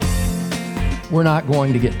we're not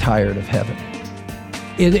going to get tired of heaven.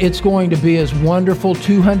 It's going to be as wonderful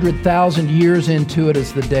 200,000 years into it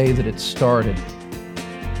as the day that it started.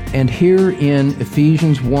 And here in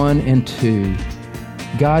Ephesians 1 and 2,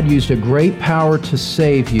 God used a great power to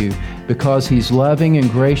save you because He's loving and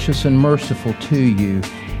gracious and merciful to you,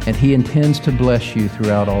 and He intends to bless you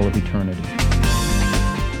throughout all of eternity.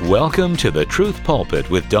 Welcome to the Truth Pulpit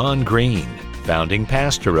with Don Green, founding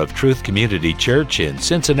pastor of Truth Community Church in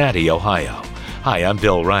Cincinnati, Ohio. Hi, I'm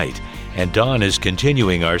Bill Wright, and Don is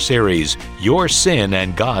continuing our series, Your Sin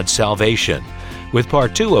and God's Salvation, with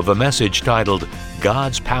part 2 of a message titled,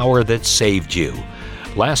 God's Power That Saved You.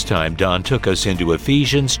 Last time, Don took us into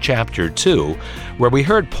Ephesians chapter 2, where we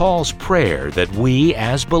heard Paul's prayer that we,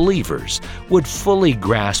 as believers, would fully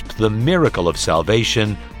grasp the miracle of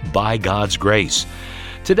salvation by God's grace.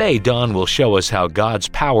 Today, Don will show us how God's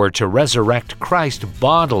power to resurrect Christ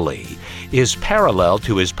bodily is parallel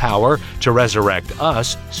to His power to resurrect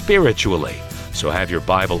us spiritually. So have your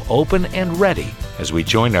Bible open and ready as we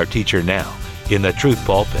join our teacher now in the Truth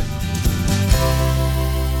Pulpit.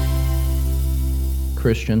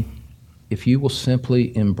 Christian, if you will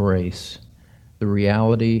simply embrace the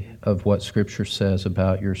reality of what Scripture says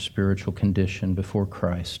about your spiritual condition before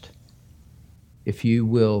Christ, if you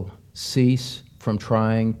will cease from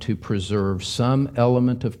trying to preserve some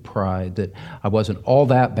element of pride that I wasn't all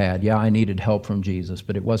that bad. Yeah, I needed help from Jesus,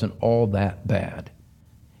 but it wasn't all that bad.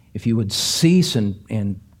 If you would cease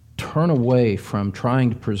and turn away from trying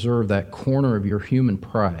to preserve that corner of your human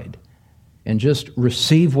pride and just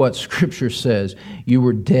receive what Scripture says, you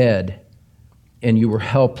were dead and you were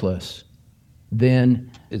helpless,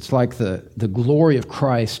 then it's like the glory of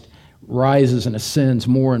Christ rises and ascends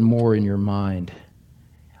more and more in your mind.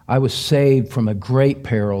 I was saved from a great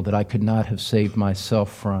peril that I could not have saved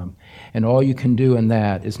myself from. And all you can do in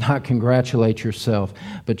that is not congratulate yourself,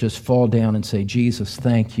 but just fall down and say, Jesus,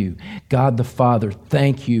 thank you. God the Father,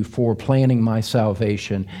 thank you for planning my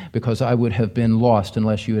salvation, because I would have been lost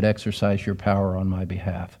unless you had exercised your power on my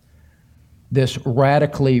behalf. This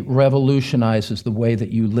radically revolutionizes the way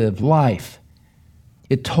that you live life.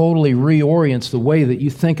 It totally reorients the way that you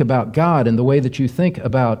think about God and the way that you think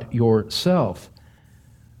about yourself.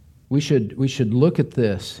 We should look at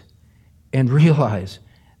this and realize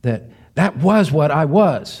that was what I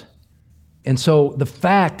was. And so the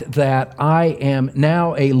fact that I am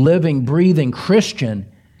now a living, breathing Christian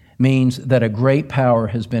means that a great power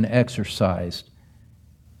has been exercised.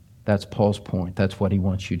 That's Paul's point. That's what he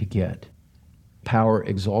wants you to get. Power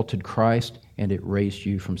exalted Christ, and it raised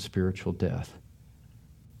you from spiritual death.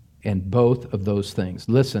 And both of those things,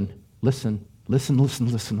 listen.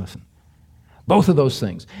 Both of those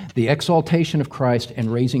things, the exaltation of Christ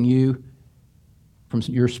and raising you from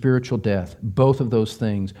your spiritual death, both of those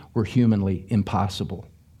things were humanly impossible.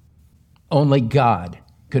 Only God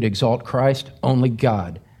could exalt Christ. Only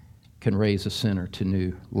God can raise a sinner to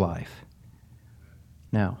new life.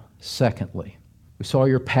 Now, secondly, we saw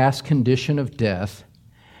your past condition of death.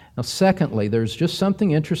 Now, secondly, there's just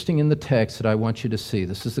something interesting in the text that I want you to see.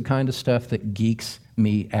 This is the kind of stuff that geeks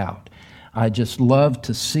me out. I just love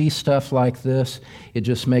to see stuff like this. It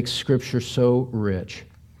just makes Scripture so rich.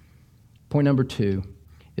 Point number 2,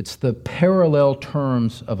 it's the parallel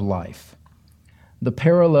terms of life. The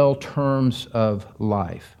parallel terms of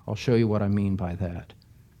life. I'll show you what I mean by that.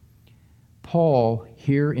 Paul,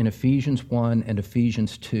 here in Ephesians 1 and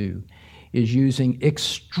Ephesians 2, is using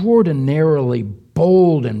extraordinarily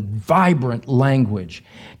bold and vibrant language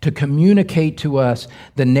to communicate to us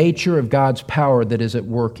the nature of God's power that is at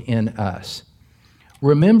work in us.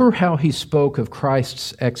 Remember how he spoke of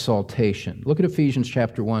Christ's exaltation. Look at Ephesians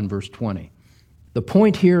chapter 1, verse 20. The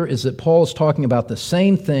point here is that Paul is talking about the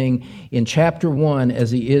same thing in chapter 1 as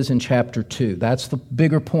he is in chapter 2. That's the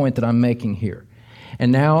bigger point that I'm making here.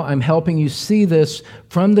 And now I'm helping you see this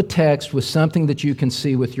from the text with something that you can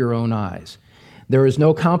see with your own eyes. There is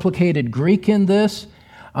no complicated Greek in this.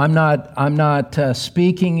 I'm not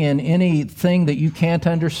speaking in anything that you can't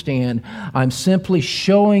understand. I'm simply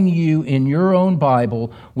showing you in your own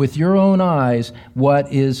Bible, with your own eyes,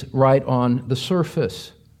 what is right on the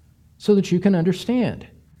surface, so that you can understand.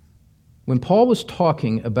 When Paul was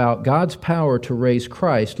talking about God's power to raise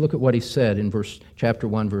Christ, look at what he said in chapter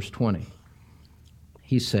 1, verse 20.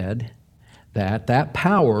 He said that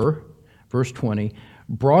power, verse 20,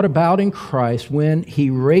 brought about in Christ when he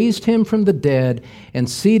raised him from the dead and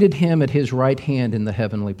seated him at his right hand in the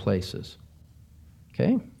heavenly places.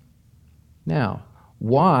 Okay? Now,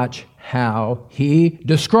 watch how he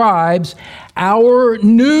describes our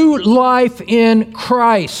new life in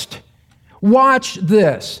Christ. Watch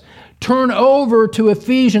this. Turn over to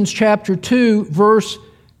Ephesians chapter 2, verse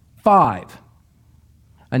 5.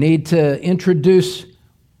 I need to introduce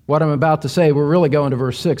what I'm about to say. We're really going to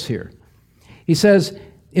verse 6 here. He says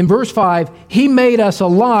in verse 5, He made us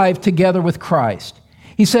alive together with Christ.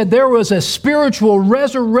 He said there was a spiritual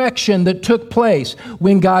resurrection that took place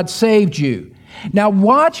when God saved you. Now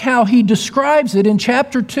watch how he describes it in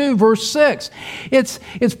chapter 2, verse 6. It's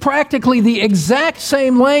practically the exact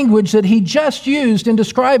same language that he just used in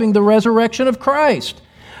describing the resurrection of Christ.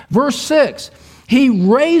 Verse 6, He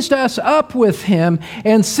raised us up with Him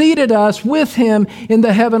and seated us with Him in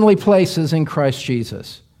the heavenly places in Christ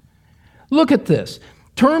Jesus. Look at this.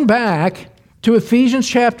 Turn back to Ephesians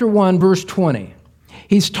chapter 1, verse 20.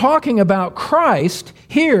 He's talking about Christ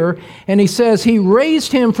here, and he says He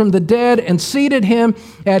raised Him from the dead and seated Him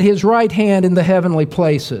at His right hand in the heavenly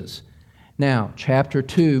places. Now, chapter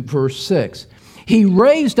 2, verse 6. He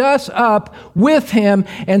raised us up with Him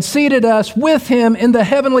and seated us with Him in the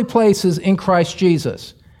heavenly places in Christ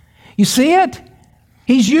Jesus. You see it?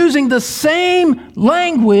 He's using the same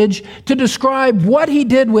language to describe what He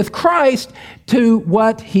did with Christ to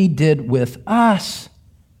what He did with us.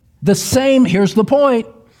 The same, here's the point,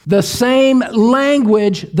 the same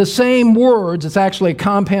language, the same words. It's actually a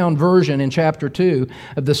compound version in chapter 2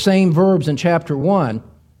 of the same verbs in chapter 1.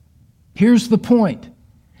 Here's the point.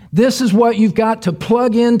 This is what you've got to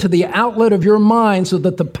plug into the outlet of your mind so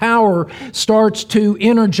that the power starts to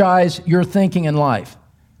energize your thinking in life.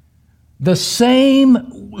 The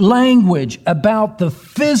same language about the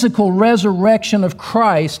physical resurrection of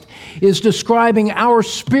Christ is describing our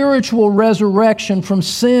spiritual resurrection from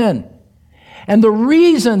sin. And the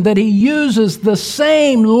reason that he uses the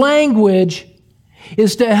same language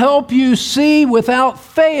is to help you see without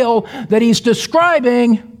fail that he's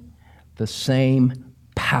describing the same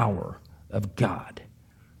power of God.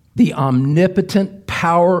 The omnipotent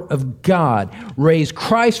power of God raised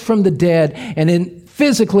Christ from the dead and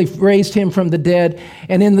physically raised Him from the dead.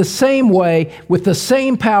 And in the same way, with the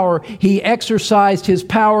same power, He exercised His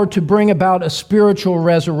power to bring about a spiritual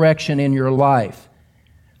resurrection in your life.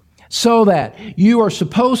 So that you are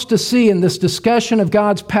supposed to see in this discussion of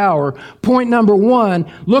God's power, point number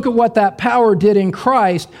 1, look at what that power did in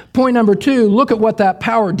Christ. Point number 2, look at what that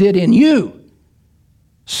power did in you.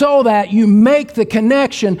 So that you make the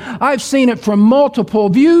connection. I've seen it from multiple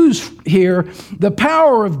views here. The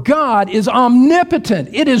power of God is omnipotent.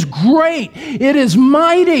 It is great. It is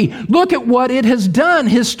mighty. Look at what it has done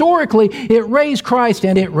historically. It raised Christ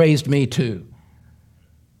and it raised me too.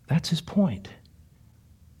 That's his point.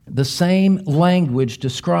 The same language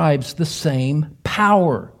describes the same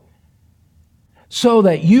power. So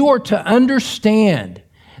that you are to understand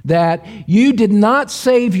that you did not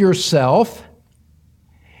save yourself.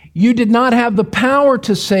 You did not have the power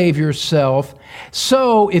to save yourself.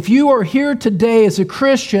 So if you are here today as a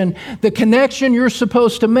Christian, the connection you're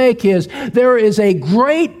supposed to make is there is a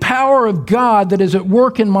great power of God that is at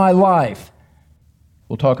work in my life.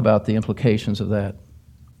 We'll talk about the implications of that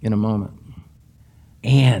in a moment.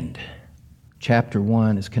 And chapter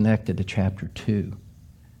 1 is connected to chapter 2.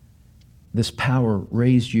 This power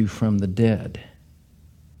raised you from the dead.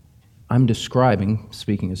 I'm describing,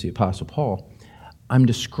 speaking as the Apostle Paul, I'm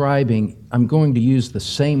going to use the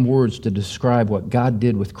same words to describe what God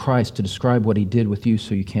did with Christ, to describe what He did with you,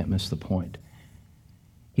 so you can't miss the point.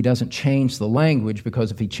 He doesn't change the language, because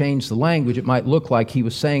if He changed the language, it might look like He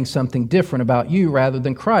was saying something different about you rather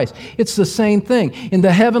than Christ. It's the same thing. In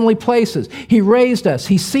the heavenly places, He raised us,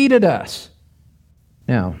 He seated us.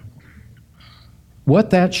 Now,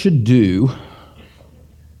 what that should do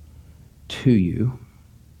to you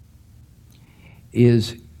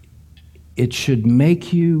is it should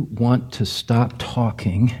make you want to stop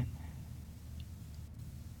talking.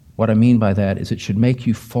 What I mean by that is it should make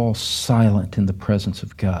you fall silent in the presence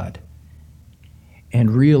of God and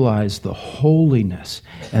realize the holiness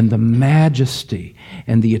and the majesty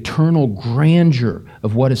and the eternal grandeur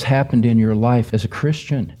of what has happened in your life as a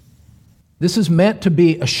Christian. This is meant to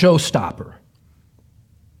be a showstopper.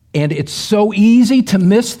 And it's so easy to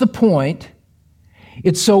miss the point.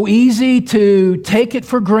 It's so easy to take it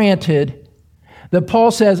for granted that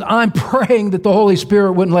Paul says, I'm praying that the Holy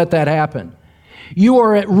Spirit wouldn't let that happen. You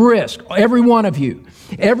are at risk, every one of you.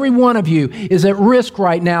 Every one of you is at risk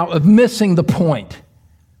right now of missing the point.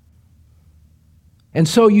 And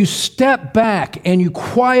so you step back and you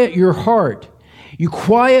quiet your heart. You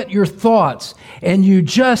quiet your thoughts and you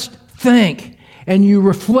just think and you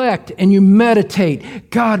reflect and you meditate.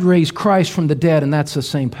 God raised Christ from the dead, and that's the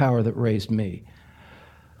same power that raised me.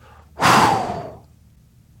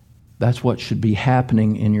 That's what should be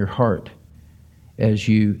happening in your heart as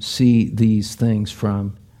you see these things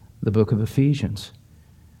from the book of Ephesians.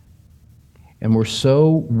 And we're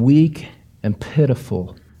so weak and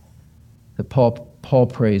pitiful that Paul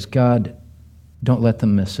prays, God, don't let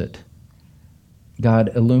them miss it.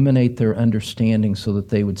 God, illuminate their understanding so that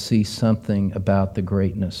they would see something about the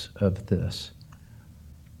greatness of this.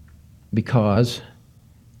 Because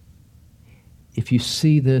if you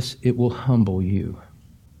see this, it will humble you.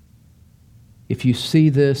 If you see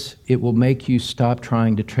this, it will make you stop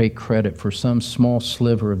trying to take credit for some small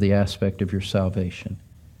sliver of the aspect of your salvation.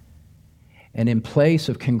 And in place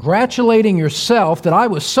of congratulating yourself that I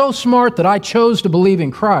was so smart that I chose to believe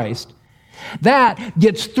in Christ, that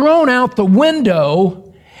gets thrown out the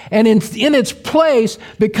window and in its place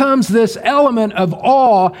becomes this element of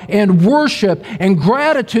awe and worship and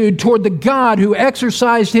gratitude toward the God who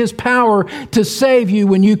exercised His power to save you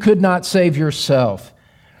when you could not save yourself.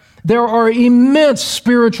 There are immense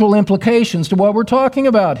spiritual implications to what we're talking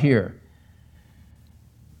about here.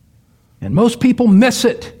 And most people miss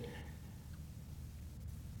it.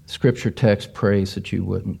 Scripture text prays that you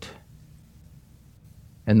wouldn't.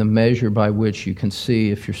 And the measure by which you can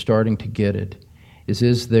see if you're starting to get it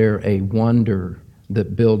is there a wonder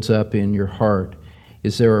that builds up in your heart?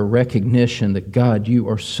 Is there a recognition that, God, you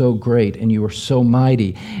are so great and you are so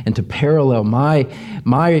mighty, and to parallel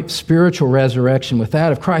my spiritual resurrection with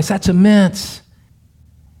that of Christ, that's immense.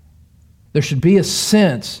 There should be a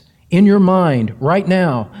sense in your mind right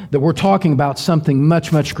now that we're talking about something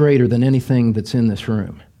much, much greater than anything that's in this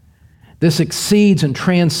room. This exceeds and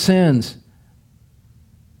transcends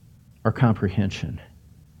our comprehension.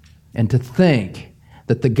 And to think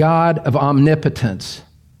that the God of omnipotence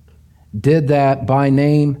did that by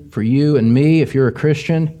name for you and me, if you're a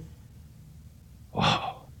Christian,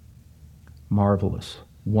 wow, marvelous,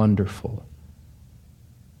 wonderful.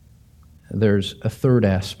 There's a third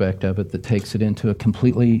aspect of it that takes it into a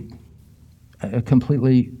completely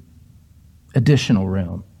additional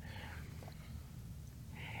realm.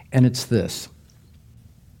 And it's this.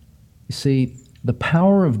 You see, the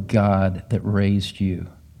power of God that raised you,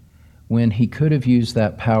 when He could have used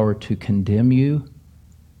that power to condemn you,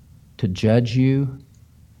 to judge you,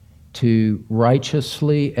 to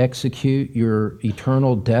righteously execute your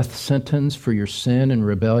eternal death sentence for your sin and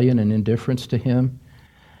rebellion and indifference to Him,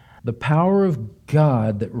 the power of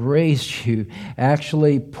God that raised you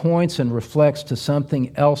actually points and reflects to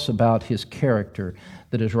something else about His character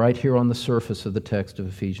that is right here on the surface of the text of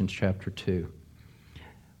Ephesians chapter 2.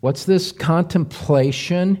 What's this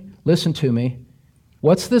contemplation? Listen to me.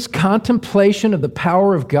 What's this contemplation of the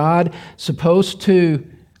power of God supposed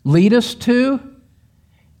to lead us to?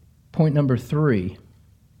 Point number 3.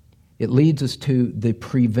 It leads us to the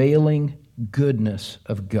prevailing goodness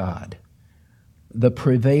of God. The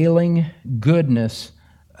prevailing goodness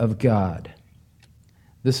of God.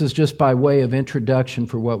 This is just by way of introduction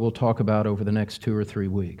for what we'll talk about over the next 2 or 3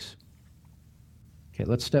 weeks. Okay,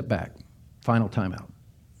 let's step back. Final timeout.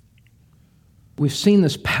 We've seen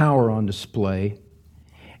this power on display,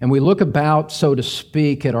 and we look about, so to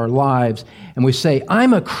speak, at our lives, and we say,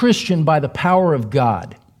 I'm a Christian by the power of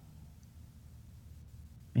God.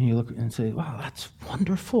 And you look and say, wow, that's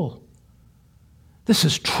wonderful. This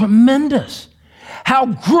is tremendous. How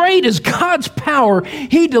great is God's power?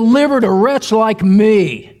 He delivered a wretch like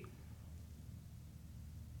me.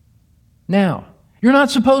 Now, you're not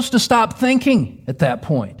supposed to stop thinking at that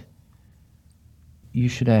point. You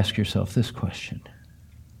should ask yourself this question.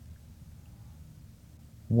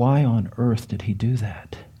 Why on earth did He do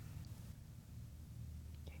that?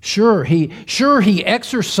 Sure, he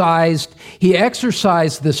exercised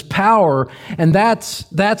this power, and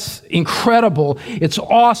that's incredible. It's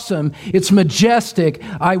awesome. It's majestic.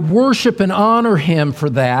 I worship and honor Him for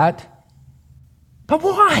that. But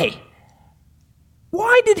why?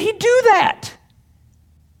 Why did He do that?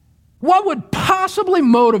 What would possibly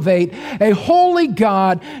motivate a holy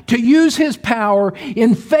God to use His power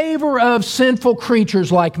in favor of sinful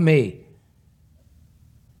creatures like me?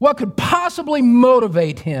 What could possibly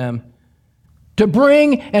motivate Him to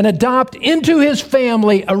bring and adopt into His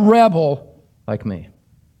family a rebel like me?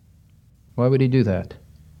 Why would He do that?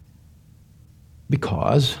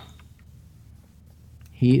 Because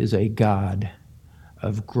He is a God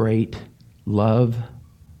of great love,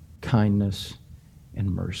 kindness, and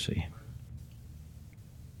mercy.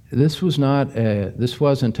 This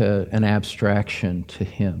wasn't an abstraction to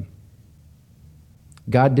Him.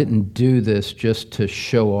 God didn't do this just to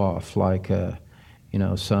show off like some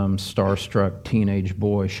starstruck teenage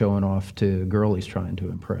boy showing off to a girl he's trying to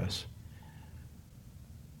impress.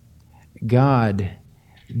 God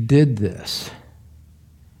did this,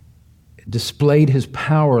 displayed His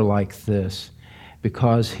power like this,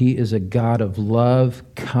 because He is a God of love,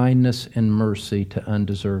 kindness, and mercy to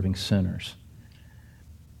undeserving sinners.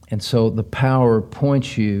 And so the power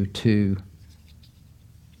points you to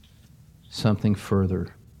something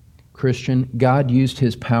further. Christian, God used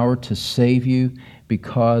His power to save you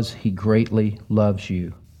because He greatly loves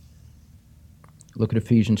you. Look at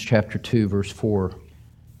Ephesians chapter 2, verse 4.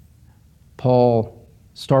 Paul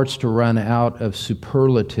starts to run out of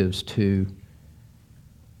superlatives to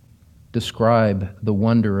describe the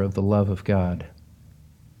wonder of the love of God.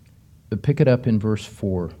 But pick it up in verse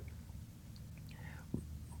 4.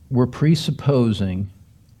 We're presupposing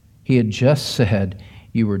he had just said,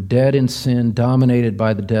 you were dead in sin, dominated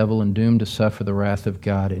by the devil, and doomed to suffer the wrath of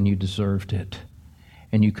God, and you deserved it.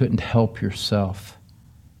 And you couldn't help yourself.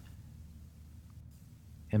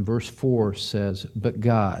 And verse 4 says, but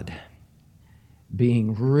God,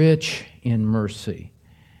 being rich in mercy,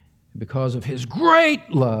 because of His great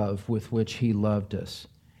love with which He loved us,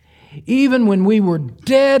 even when we were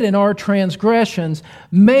dead in our transgressions,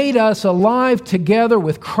 made us alive together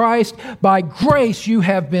with Christ. By grace you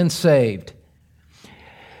have been saved.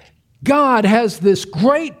 God has this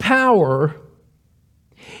great power.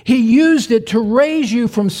 He used it to raise you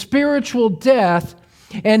from spiritual death,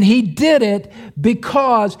 and He did it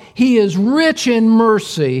because He is rich in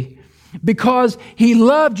mercy, because He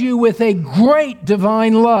loved you with a great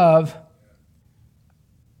divine love.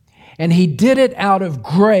 And He did it out of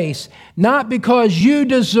grace, not because you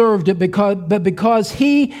deserved it, but because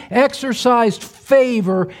He exercised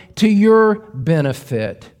favor to your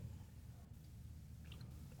benefit.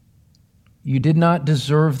 You did not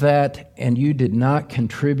deserve that, and you did not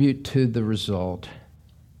contribute to the result.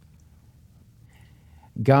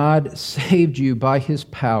 God saved you by His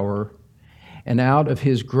power and out of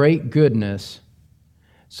His great goodness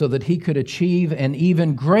so that He could achieve an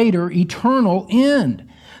even greater eternal end.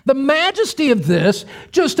 The majesty of this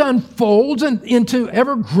just unfolds into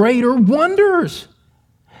ever greater wonders.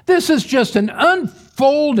 This is just an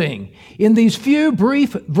unfolding in these few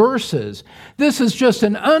brief verses. This is just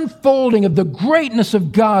an unfolding of the greatness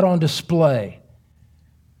of God on display.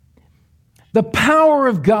 The power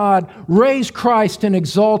of God raised Christ and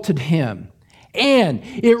exalted Him. And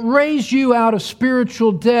it raised you out of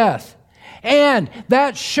spiritual death. And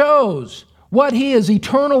that shows what He is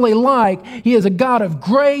eternally like. He is a God of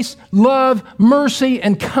grace, love, mercy,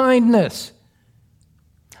 and kindness.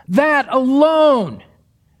 That alone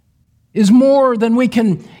is more than we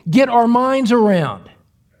can get our minds around.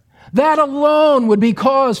 That alone would be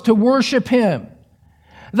cause to worship Him.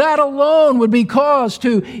 That alone would be cause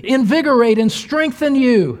to invigorate and strengthen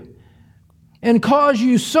you and cause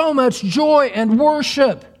you so much joy and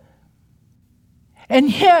worship. And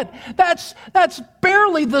yet, that's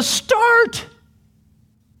barely the start.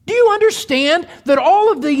 Do you understand that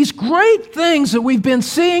all of these great things that we've been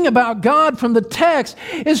seeing about God from the text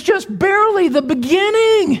is just barely the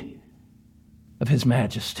beginning of His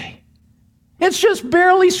majesty? It's just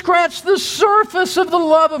barely scratched the surface of the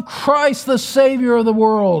love of Christ, the Savior of the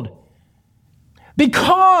world.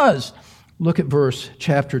 Because, look at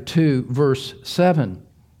chapter 2, verse 7.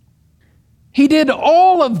 He did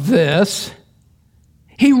all of this.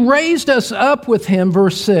 He raised us up with Him,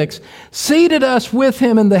 verse 6, seated us with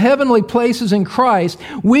Him in the heavenly places in Christ,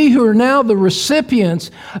 we who are now the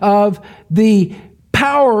recipients of the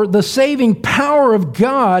power, the saving power of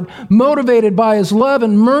God, motivated by His love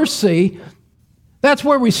and mercy. That's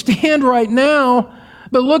where we stand right now.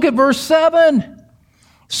 But look at verse 7.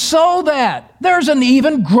 So that there's an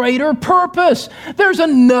even greater purpose. There's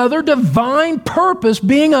another divine purpose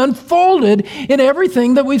being unfolded in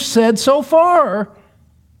everything that we've said so far.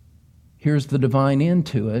 Here's the divine end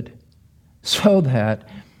to it, so that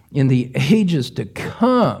in the ages to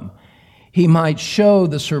come, He might show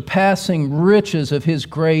the surpassing riches of His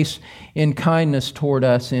grace in kindness toward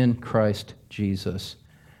us in Christ Jesus.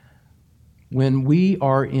 When we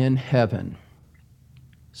are in heaven,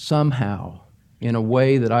 somehow, in a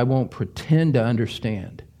way that I won't pretend to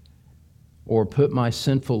understand or put my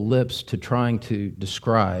sinful lips to trying to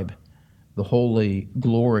describe the holy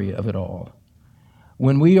glory of it all,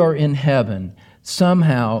 when we are in heaven,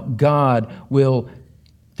 somehow God will,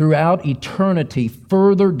 throughout eternity,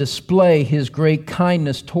 further display His great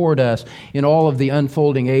kindness toward us in all of the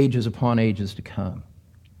unfolding ages upon ages to come.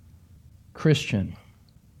 Christian,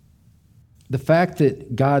 the fact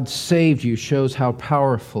that God saved you shows how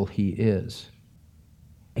powerful He is.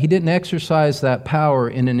 He didn't exercise that power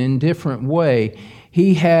in an indifferent way.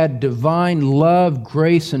 He had divine love,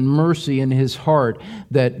 grace, and mercy in His heart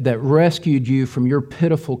that rescued you from your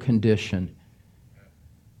pitiful condition.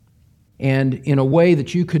 And in a way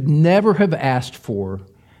that you could never have asked for,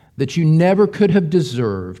 that you never could have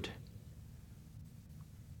deserved.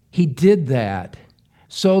 He did that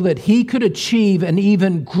so that he could achieve an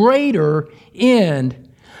even greater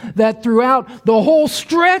end, that throughout the whole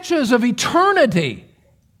stretches of eternity,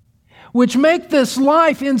 which make this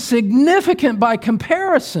life insignificant by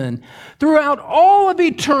comparison, throughout all of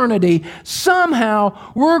eternity, somehow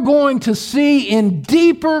we're going to see in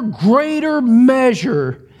deeper, greater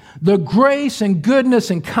measure the grace and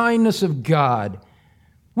goodness and kindness of God.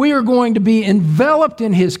 We are going to be enveloped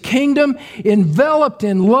in His kingdom, enveloped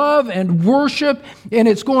in love and worship, and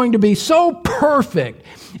it's going to be so perfect,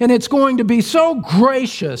 and it's going to be so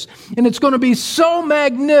gracious, and it's going to be so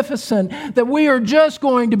magnificent that we are just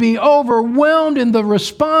going to be overwhelmed in the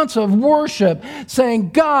response of worship,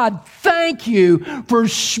 saying, God, thank you for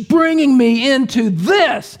bringing me into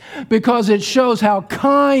this, because it shows how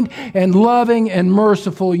kind and loving and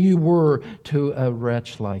merciful you were to a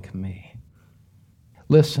wretch like me.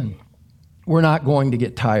 Listen, we're not going to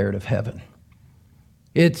get tired of heaven.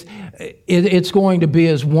 It's going to be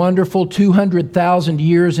as wonderful 200,000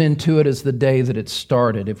 years into it as the day that it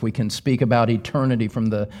started, if we can speak about eternity from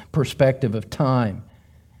the perspective of time.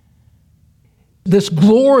 This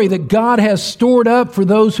glory that God has stored up for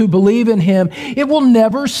those who believe in Him, it will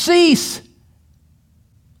never cease.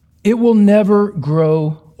 It will never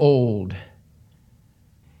grow old.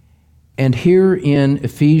 And here in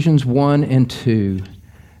Ephesians 1 and 2,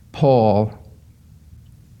 Paul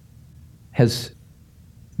has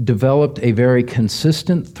developed a very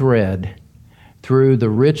consistent thread through the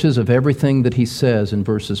riches of everything that he says in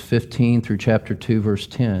verses 15 through chapter 2, verse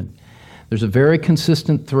 10. There's a very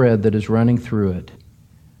consistent thread that is running through it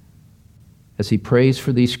as he prays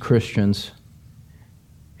for these Christians.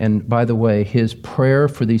 And by the way, his prayer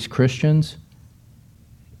for these Christians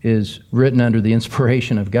is written under the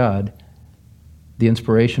inspiration of God, the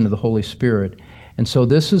inspiration of the Holy Spirit. And so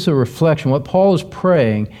this is a reflection. What Paul is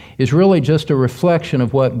praying is really just a reflection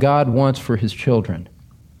of what God wants for His children.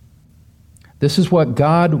 This is what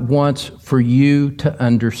God wants for you to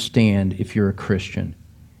understand if you're a Christian.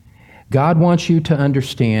 God wants you to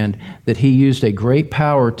understand that He used a great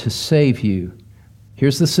power to save you.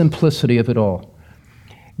 Here's the simplicity of it all.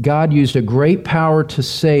 God used a great power to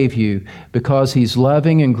save you because He's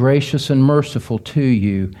loving and gracious and merciful to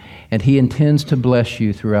you, and He intends to bless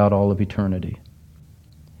you throughout all of eternity.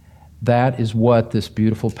 That is what this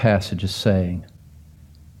beautiful passage is saying.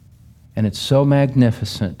 And it's so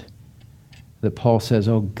magnificent that Paul says,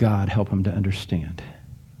 oh God, help them to understand.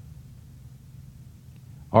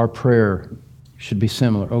 Our prayer should be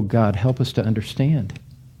similar. Oh God, help us to understand.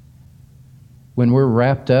 When we're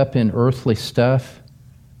wrapped up in earthly stuff,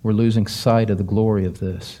 we're losing sight of the glory of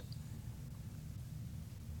this.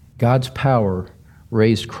 God's power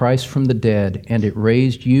raised Christ from the dead, and it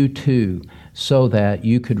raised you too, so that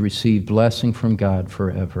you could receive blessing from God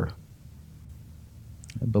forever.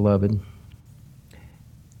 Beloved,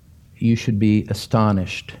 you should be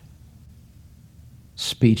astonished,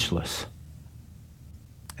 speechless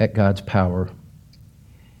at God's power,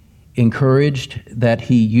 encouraged that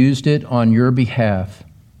He used it on your behalf,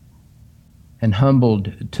 and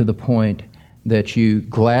humbled to the point that you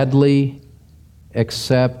gladly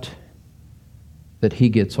accept that He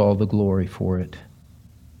gets all the glory for it.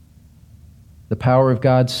 The power of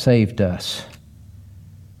God saved us.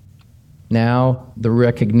 Now, the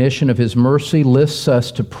recognition of His mercy lifts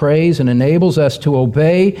us to praise and enables us to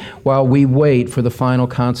obey while we wait for the final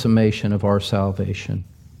consummation of our salvation.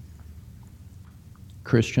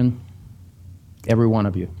 Christian, every one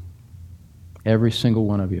of you, every single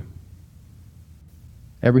one of you,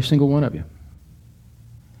 every single one of you,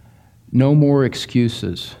 no more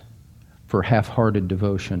excuses for half-hearted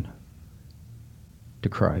devotion to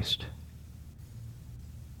Christ.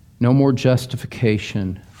 No more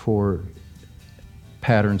justification for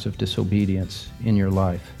patterns of disobedience in your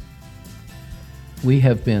life. We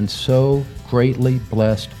have been so greatly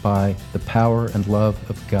blessed by the power and love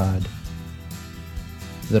of God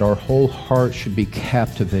that our whole heart should be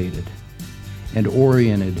captivated and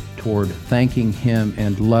oriented toward thanking Him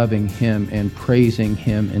and loving Him and praising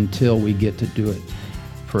Him until we get to do it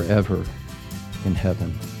forever in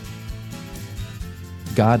heaven.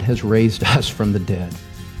 God has raised us from the dead.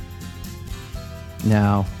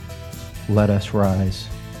 Now, let us rise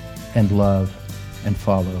and love and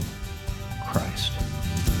follow Christ.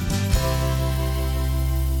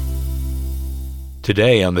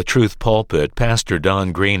 Today on the Truth Pulpit, Pastor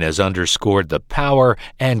Don Green has underscored the power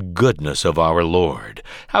and goodness of our Lord,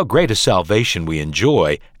 how great a salvation we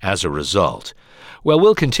enjoy as a result. Well,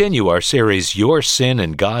 we'll continue our series, Your Sin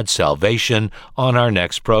and God's Salvation, on our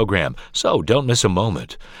next program, so don't miss a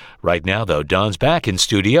moment. Right now, though, Don's back in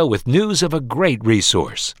studio with news of a great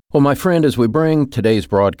resource. Well, my friend, as we bring today's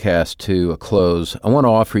broadcast to a close, I want to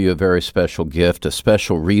offer you a very special gift, a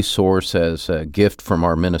special resource as a gift from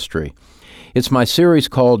our ministry. It's my series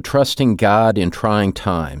called Trusting God in Trying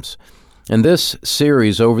Times. And this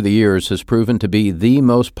series over the years has proven to be the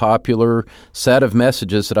most popular set of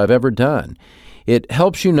messages that I've ever done. It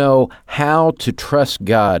helps you know how to trust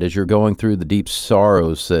God as you're going through the deep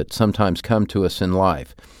sorrows that sometimes come to us in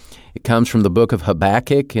life. It comes from the book of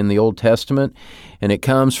Habakkuk in the Old Testament, and it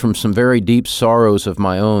comes from some very deep sorrows of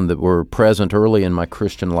my own that were present early in my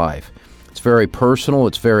Christian life. It's very personal,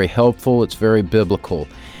 it's very helpful, it's very biblical,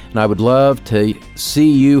 and I would love to see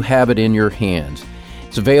you have it in your hands.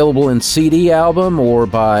 It's available in CD album or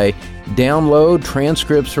by download.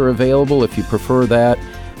 Transcripts are available if you prefer that.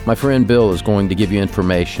 My friend Bill is going to give you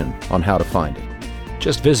information on how to find it.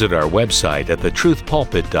 Just visit our website at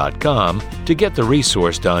thetruthpulpit.com to get the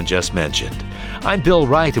resource Don just mentioned. I'm Bill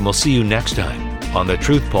Wright, and we'll see you next time on The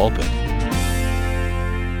Truth Pulpit.